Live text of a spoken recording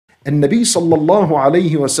And Nabi sallallahu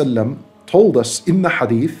alayhi wasallam told us in the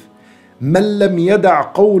hadith, من لم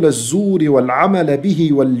يدع قول الزور والعمل به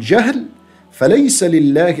والجهل فليس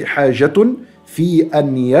لله حاجة في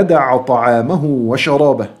أن يدع طعامه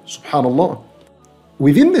وشرابه. Subhanallah.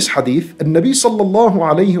 Within this hadith, Nabi sallallahu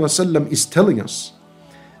alayhi wasallam is telling us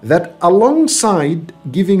that alongside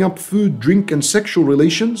giving up food, drink and sexual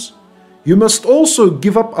relations, you must also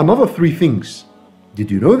give up another three things.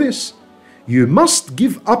 Did you know this? You must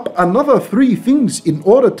give up another three things in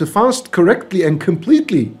order to fast correctly and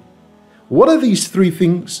completely. What are these three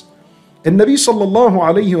things? And Nabi sallallahu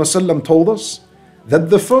alayhi wasallam told us that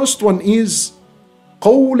the first one is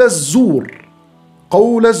قول الزور.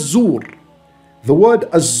 قول الزور. The word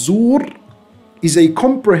الزور is a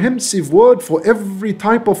comprehensive word for every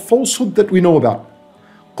type of falsehood that we know about.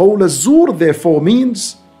 قول الزور therefore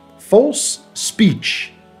means false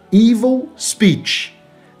speech, evil speech.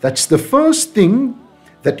 That's the first thing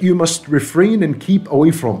that you must refrain and keep away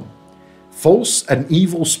from. False and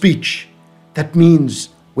evil speech. That means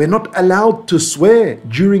we're not allowed to swear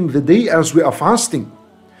during the day as we are fasting.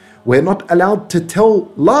 We're not allowed to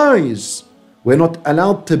tell lies. We're not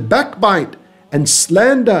allowed to backbite and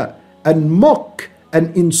slander and mock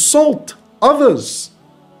and insult others.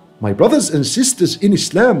 My brothers and sisters in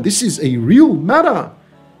Islam, this is a real matter.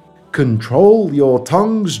 Control your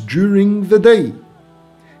tongues during the day.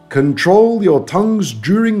 Control your tongues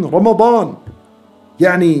during Ramadan.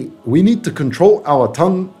 We need to control our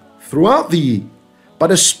tongue throughout the year,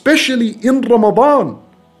 but especially in Ramadan,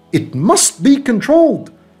 it must be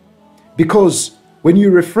controlled. Because when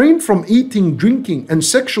you refrain from eating, drinking and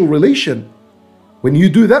sexual relation, when you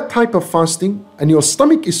do that type of fasting and your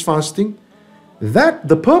stomach is fasting,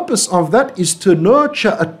 the purpose of that is to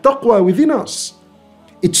nurture a taqwa within us.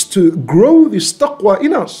 It's to grow this taqwa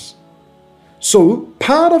in us. So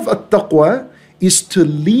part of a taqwa is to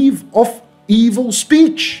leave off evil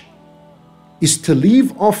speech, is to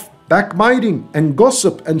leave off backbiting and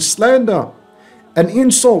gossip and slander and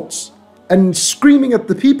insults and screaming at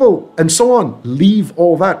the people and so on. Leave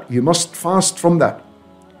all that. You must fast from that.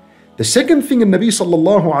 The second thing in Nabi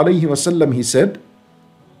sallallahu alayhi wasallam, he said,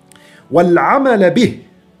 وَالْعَمَلَ بِهِ,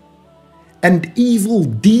 and evil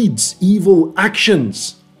deeds, evil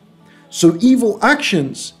actions. So evil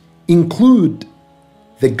actions include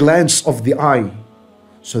the glance of the eye.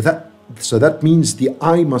 So that means the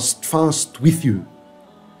eye must fast with you.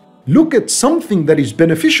 Look at something that is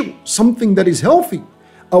beneficial, something that is healthy.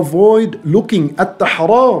 Avoid looking at the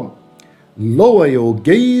haram. Lower your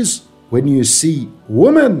gaze when you see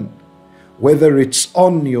women, whether it's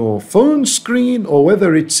on your phone screen or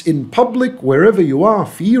whether it's in public, wherever you are.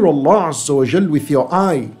 Fear Allah Azza wa Jal with your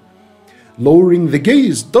eye. Lowering the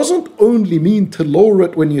gaze doesn't only mean to lower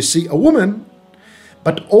it when you see a woman,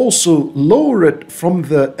 but also lower it from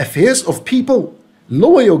the affairs of people.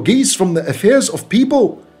 Lower your gaze from the affairs of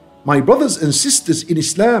people. My brothers and sisters in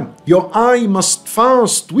Islam, your eye must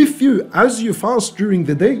fast with you as you fast during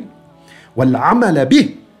the day. وَالْعَمَلَ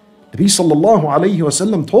بِهِ. Nabi sallallahu alayhi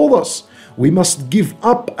wasallam told us, we must give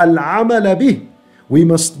up al-amal bih. We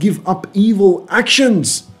must give up evil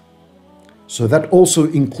actions. So that also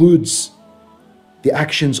includes the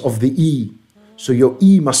actions of the E. So your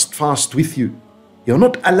E must fast with you. You're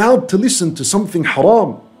not allowed to listen to something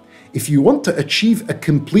haram. If you want to achieve a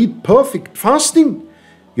complete, perfect fasting,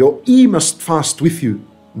 your E must fast with you.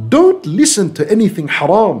 Don't listen to anything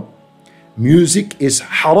haram. Music is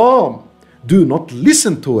haram. Do not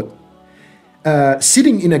listen to it.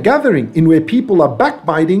 Sitting in a gathering in where people are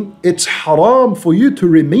backbiting, it's haram for you to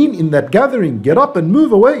remain in that gathering. Get up and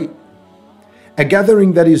move away. A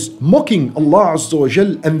gathering that is mocking Allah Azza wa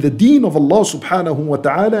Jal and the deen of Allah subhanahu wa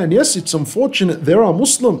ta'ala. And yes, it's unfortunate there are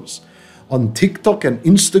Muslims on TikTok and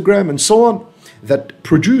Instagram and so on that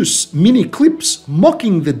produce mini clips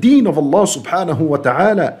mocking the deen of Allah subhanahu wa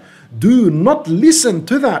ta'ala. Do not listen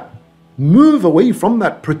to that. Move away from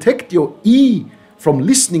that. Protect your E from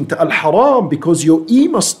listening to al-haram, because your E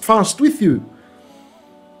must fast with you.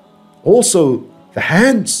 Also, the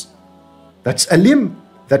hands, that's a limb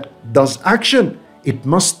that does action, it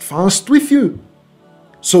must fast with you.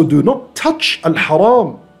 So do not touch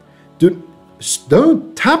al-haram.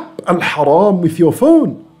 Don't tap al-haram with your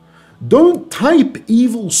phone. Don't type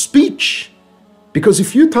evil speech, because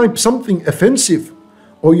if you type something offensive,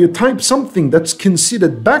 or you type something that's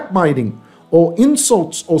considered backbiting or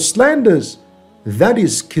insults or slanders, that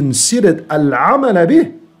is considered al-amal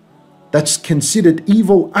bih. That's considered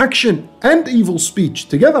evil action and evil speech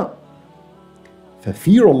together.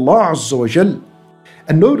 فَفِيرُ اللَّهِ عَزَّ وَجَلَّ.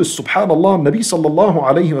 And notice, subhanallah, Nabi sallallahu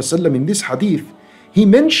alayhi wasallam in this hadith, he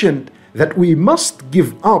mentioned that we must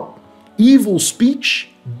give up evil speech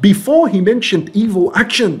before he mentioned evil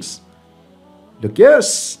actions. Look,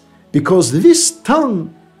 yes, because this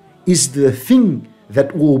tongue is the thing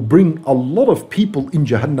that will bring a lot of people in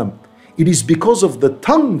Jahannam. It is because of the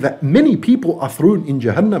tongue that many people are thrown in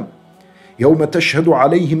Jahannam. يَوْمَ تَشْهَدُ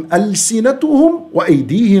عَلَيْهِمْ أَلْسِنَتُهُمْ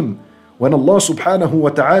وَأَيْدِيهِمْ. When Allah subhanahu wa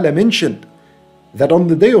ta'ala mentioned that on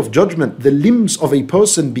the day of judgment, the limbs of a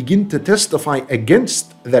person begin to testify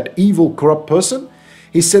against that evil, corrupt person,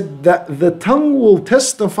 He said that the tongue will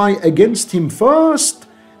testify against him first,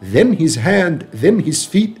 then his hand, then his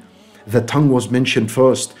feet. The tongue was mentioned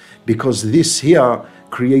first because this here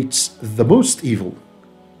creates the most evil.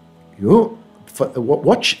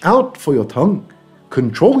 Watch out for your tongue.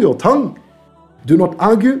 Control your tongue. Do not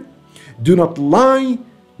argue. Do not lie.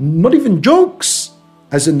 Not even jokes.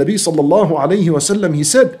 As the Nabi sallallahu alayhi wasallam, he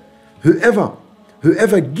said,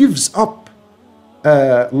 whoever gives up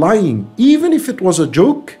lying, even if it was a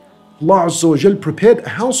joke, Allah Azza wa Jal prepared a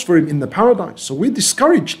house for him in the paradise. So we're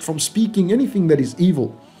discouraged from speaking anything that is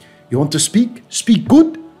evil. You want to speak? Speak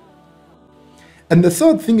good. And the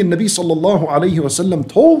third thing in Nabi sallallahu alayhi wasallam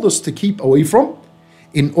told us to keep away from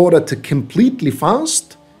in order to completely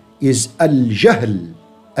fast is al-jahl.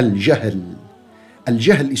 Al-jahl.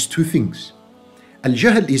 Al-jahl is two things.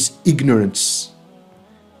 Al-jahl is ignorance.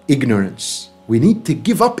 Ignorance. We need to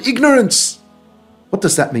give up ignorance. What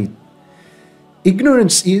does that mean?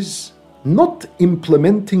 Ignorance is not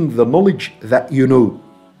implementing the knowledge that you know.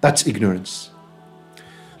 That's ignorance.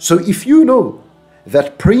 So if you know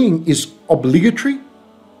that praying is obligatory,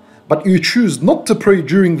 but you choose not to pray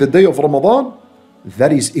during the day of Ramadan,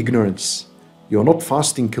 that is ignorance. You're not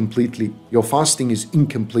fasting completely. Your fasting is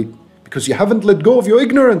incomplete because you haven't let go of your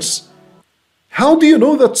ignorance. How do you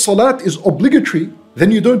know that salat is obligatory,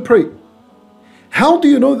 then you don't pray? How do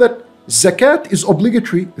you know that zakat is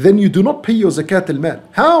obligatory, then you do not pay your zakat al-mal?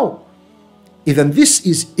 How? Even this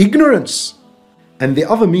is ignorance. And the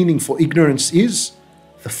other meaning for ignorance is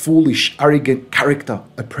the foolish, arrogant character,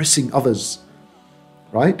 oppressing others.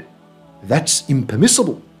 Right? That's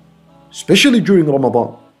impermissible, especially during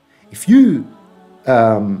Ramadan. If you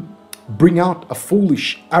bring out a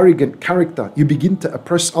foolish, arrogant character, you begin to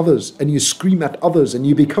oppress others and you scream at others and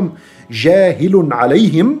you become jahilun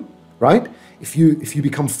alayhim, right? If you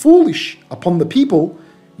become foolish upon the people,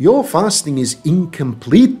 your fasting is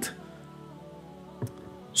incomplete.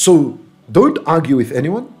 So don't argue with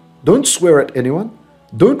anyone, don't swear at anyone,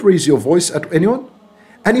 don't raise your voice at anyone.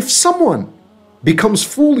 And if someone becomes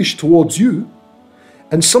foolish towards you,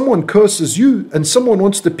 and someone curses you, and someone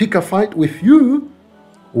wants to pick a fight with you,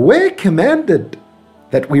 we're commanded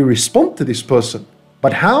that we respond to this person.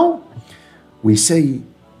 But how? We say,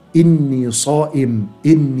 Inni sa'im,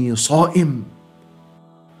 inni sa'im.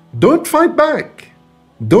 Don't fight back.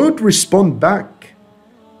 Don't respond back.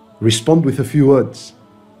 Respond with a few words.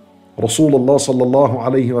 Rasulullah sallallahu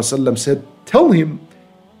alayhi wasallam said, tell him,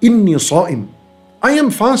 Inni sa'im. I am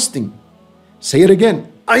fasting. Say it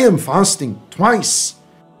again. I am fasting twice.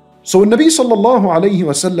 So when Nabi sallallahu alayhi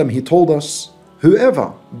wasallam, he told us,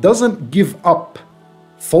 whoever doesn't give up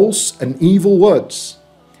false and evil words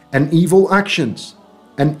and evil actions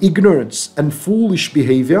and ignorance and foolish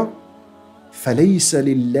behavior, فَلَيْسَ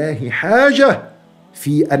لِلَّهِ حَاجَةٌ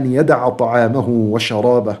فِي أَنْ يَدَعَ طَعَامَهُ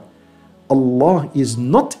وَشَرَابَهُ. Allah is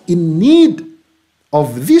not in need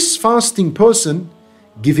of this fasting person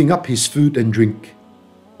giving up his food and drink.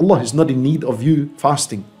 Allah is not in need of you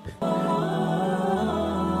fasting.